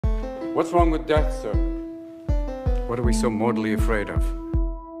What's wrong with death, sir? What are we so mortally afraid of?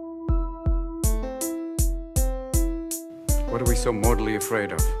 What are we so mortally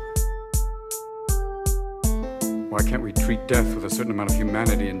afraid of? Why can't we treat death with a certain amount of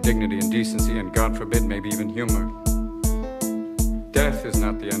humanity and dignity and decency and, God forbid, maybe even humor? Death is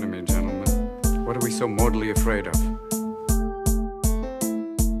not the enemy, gentlemen. What are we so mortally afraid of?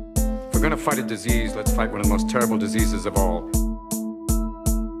 If we're gonna fight a disease, let's fight one of the most terrible diseases of all.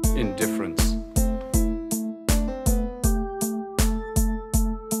 Indifference.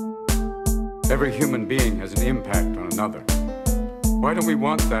 Every human being has an impact on another. Why don't we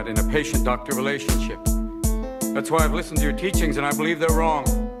want that in a patient-doctor relationship? That's why I've listened to your teachings and I believe they're wrong.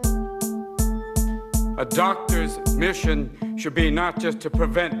 A doctor's mission should be not just to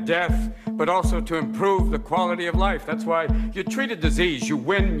prevent death, but also to improve the quality of life. That's why you treat a disease, you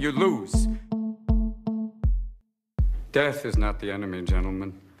win, you lose. Death is not the enemy,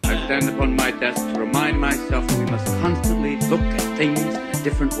 gentlemen. I stand upon my desk to remind myself that we must constantly look at things in a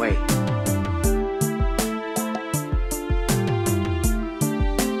different way.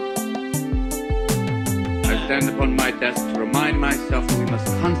 I stand upon my desk to remind myself that we must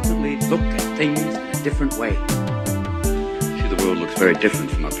constantly look at things in a different way. See, the world looks very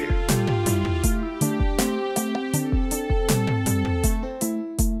different from up here.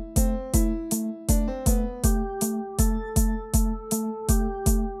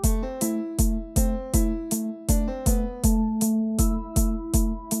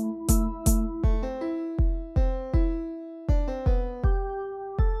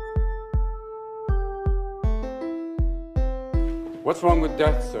 What's wrong with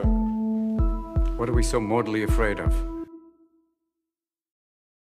death, sir? What are we so mortally afraid of?